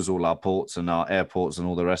we close all our ports and our airports and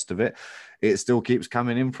all the rest of it, it still keeps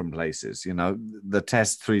coming in from places. The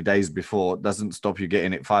test 3 days before doesn't stop you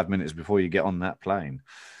getting it 5 minutes before you get on that plane.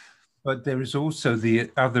 But there is also the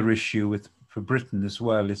other issue for Britain as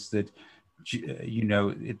well, is that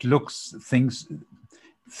it looks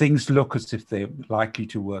things look as if they're likely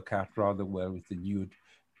to work out rather well with the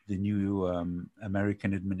new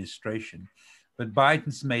American administration. But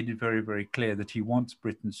Biden's made it very, very clear that he wants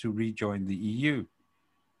Britain to rejoin the EU.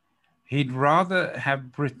 He'd rather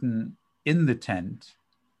have Britain in the tent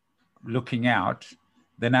looking out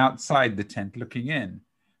than outside the tent looking in.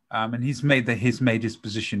 And he's made his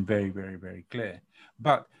position very, very, very clear.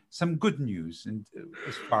 But some good news, and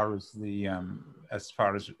as far as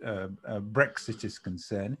Brexit is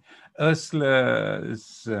concerned,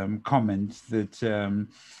 Ursula's comment that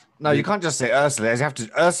no, you can't just say Ursula. You have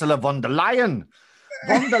to Ursula von der Leyen.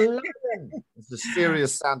 Von der Leyen. It's a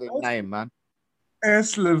serious sounding name, man.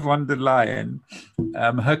 Ursula von der Leyen,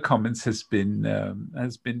 her comments has been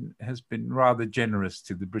rather generous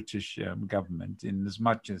to the British government, in as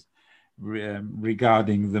much as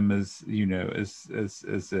regarding them as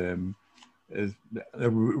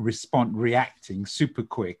reacting super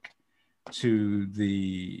quick to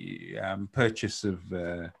the purchase of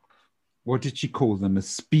what did she call them, a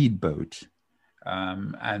speedboat,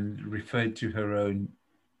 and referred to her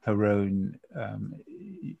own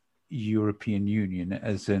European Union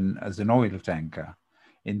as an oil tanker,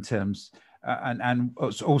 in terms and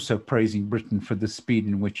also praising Britain for the speed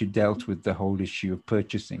in which it dealt with the whole issue of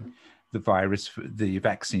purchasing the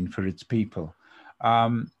vaccine for its people,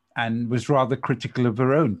 and was rather critical of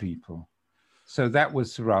her own people. So that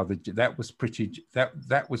was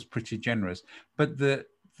pretty generous. But the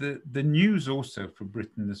news also for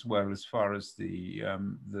Britain as well, as far as the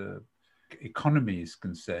economy is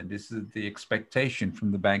concerned, is that the expectation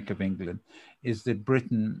from the Bank of England is that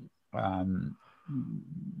Britain,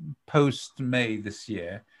 post May this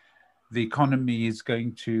year, the economy is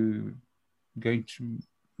going to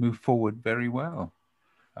move forward very well.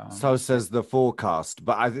 So says the forecast.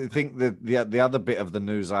 But I think that the other bit of the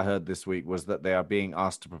news I heard this week was that they are being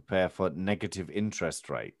asked to prepare for negative interest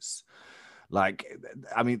rates. Like,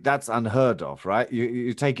 I mean, that's unheard of, right?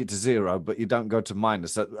 You take it to zero, but you don't go to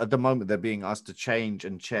minus. At the moment, they're being asked to change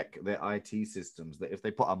and check their IT systems, that if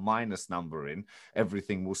they put a minus number in,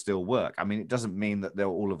 everything will still work. I mean, it doesn't mean that they'll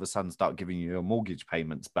all of a sudden start giving you your mortgage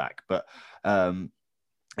payments back, but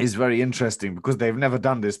it's very interesting because they've never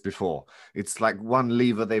done this before. It's like one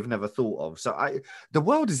lever they've never thought of. So the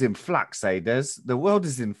world is in flux, Des. The world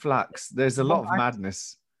is in flux. There's a lot of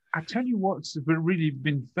madness. I tell you what's really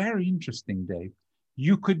been very interesting, Dave.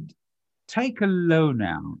 You could take a loan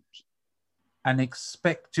out and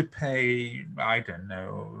expect to pay, I don't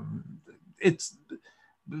know, it's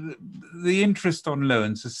the interest on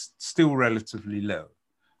loans is still relatively low.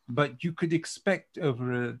 But you could expect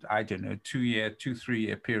over a, 3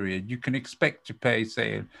 year period, you can expect to pay,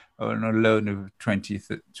 say, on a loan of 20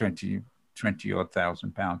 odd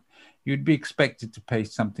thousand pounds. You'd be expected to pay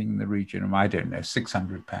something in the region of,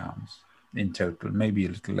 £600 in total, maybe a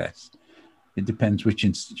little less. It depends which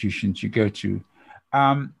institutions you go to.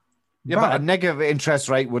 But a negative interest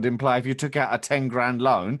rate would imply if you took out a 10 grand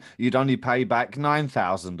loan, you'd only pay back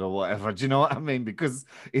 9,000 or whatever. Do you know what I mean? Because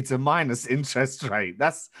it's a minus interest rate.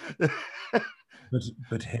 That's.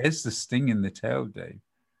 but here's the sting in the tail, Dave.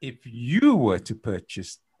 If you were to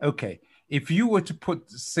purchase, if you were to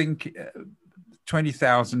sink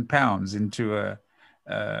 £20,000 into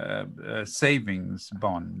a savings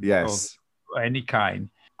bond, yes, of any kind,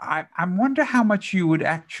 I wonder how much you would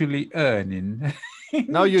actually earn in.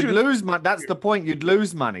 No, you'd lose money. That's the point. You'd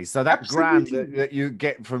lose money. So that grand that you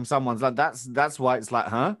get from someone's like that's why it's like,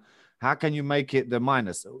 huh? How can you make it the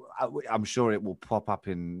minus? I'm sure it will pop up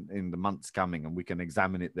in the months coming, and we can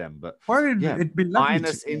examine it then. But it'd be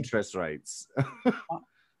minus interest rates.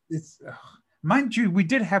 Mind you, we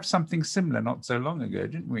did have something similar not so long ago,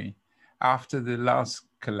 didn't we? After the last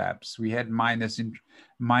collapse, we had minus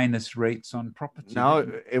rates on property. No,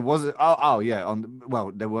 it wasn't.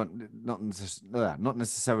 They weren't not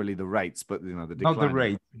necessarily the rates, but the decline. Not the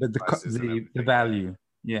rate, but the value.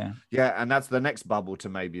 Yeah, and that's the next bubble to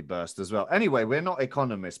maybe burst as well. Anyway, we're not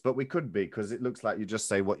economists, but we could be, because it looks like you just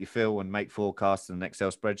say what you feel and make forecasts and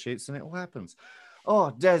Excel spreadsheets, and it all happens.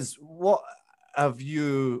 Oh, Des, what are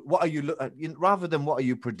you rather than what are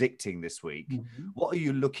you predicting this week? Mm-hmm. What are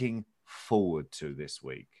you looking forward to this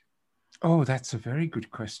week? Oh, that's a very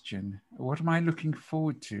good question. What am I looking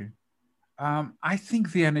forward to? I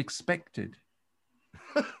think the unexpected.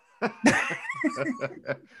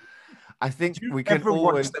 I think we can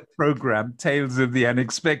always watch the program Tales of the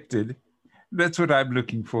Unexpected. That's what I'm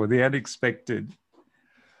looking for, the unexpected.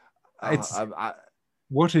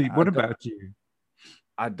 What about you?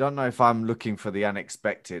 I don't know if I'm looking for the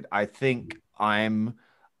unexpected. I think I'm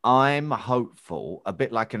hopeful, a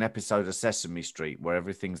bit like an episode of Sesame Street where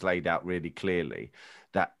everything's laid out really clearly,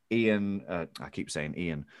 that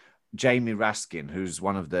Jamie Raskin, who's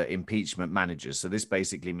one of the impeachment managers. So this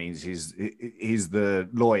basically means he's the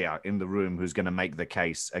lawyer in the room who's going to make the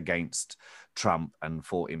case against Trump and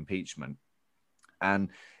for impeachment. And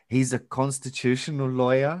he's a constitutional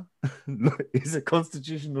lawyer. He's a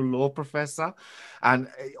constitutional law professor. And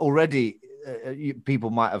already people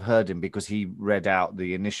might have heard him because he read out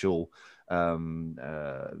the initial,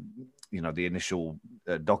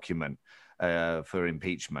 document for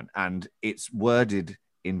impeachment. And it's worded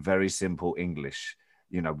in very simple English,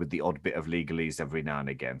 with the odd bit of legalese every now and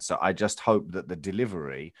again. So I just hope that the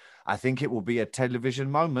delivery, I think it will be a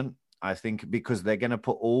television moment. I think because they're going to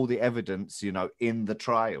put all the evidence, in the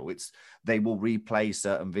trial. They will replay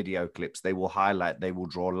certain video clips. They will highlight, they will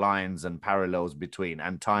draw lines and parallels between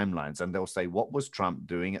and timelines. And they'll say, what was Trump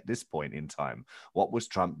doing at this point in time? What was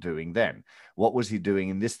Trump doing then? What was he doing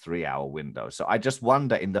in this 3-hour window? So I just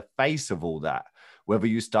wonder, in the face of all that, whether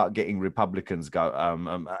you start getting Republicans go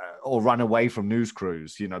or run away from news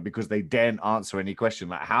crews, because they daren't answer any question.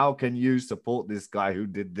 Like, how can you support this guy who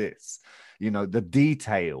did this? The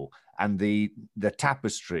detail and the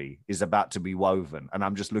tapestry is about to be woven. And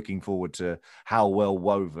I'm just looking forward to how well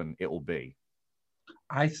woven it will be.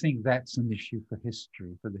 I think that's an issue for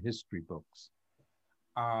history, for the history books.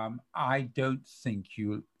 I don't think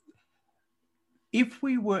if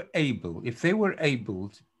they were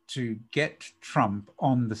able to get Trump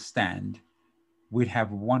on the stand, we'd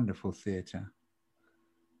have wonderful theater.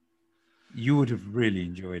 You would have really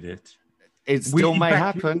enjoyed it. It still may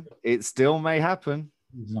happen. It still may happen.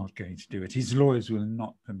 He's not going to do it. His lawyers will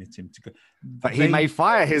not permit him to go. But he may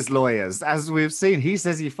fire his lawyers, as we've seen. He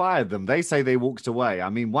says he fired them. They say they walked away. I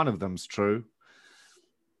mean, one of them's true.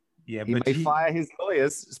 Yeah, he may fire his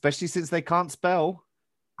lawyers, especially since they can't spell.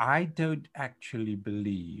 I don't actually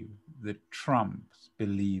believe that Trump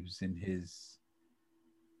believes in his,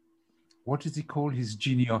 what does he call his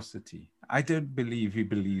geniosity? I don't believe he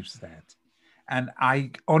believes that. And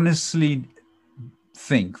I honestly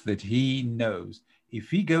think that he knows if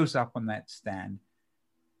he goes up on that stand,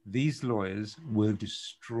 these lawyers will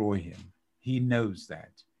destroy him. He knows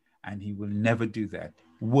that. And he will never do that.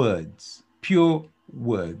 Words, pure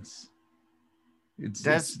words.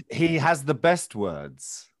 He has the best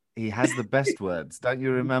words. He has the best words. Don't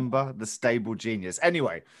you remember? The stable genius.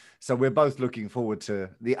 Anyway, so we're both looking forward to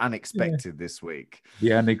the unexpected this week.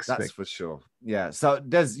 The unexpected. That's for sure. Yeah. So,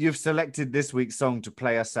 Des, you've selected this week's song to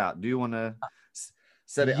play us out. Do you want to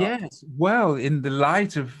set it up? Yes. Well, in the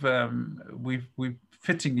light of, we've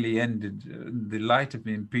fittingly ended the light of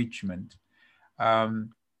impeachment.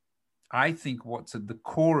 I think what's at the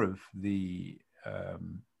core of the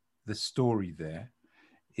story there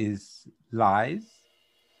is lies,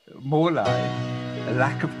 more lies, a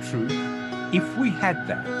lack of truth. If we had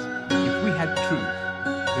that, if we had truth,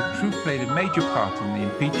 if truth played a major part in the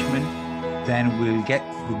impeachment, then we'll get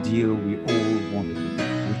the deal we all wanted,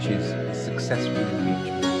 which is a successful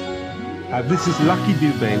impeachment. This is Lucky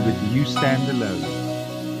Dubé with You Stand Alone.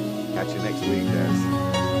 Catch you next week, Des.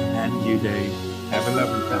 And you, Dave. Have a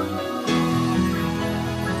lovely time.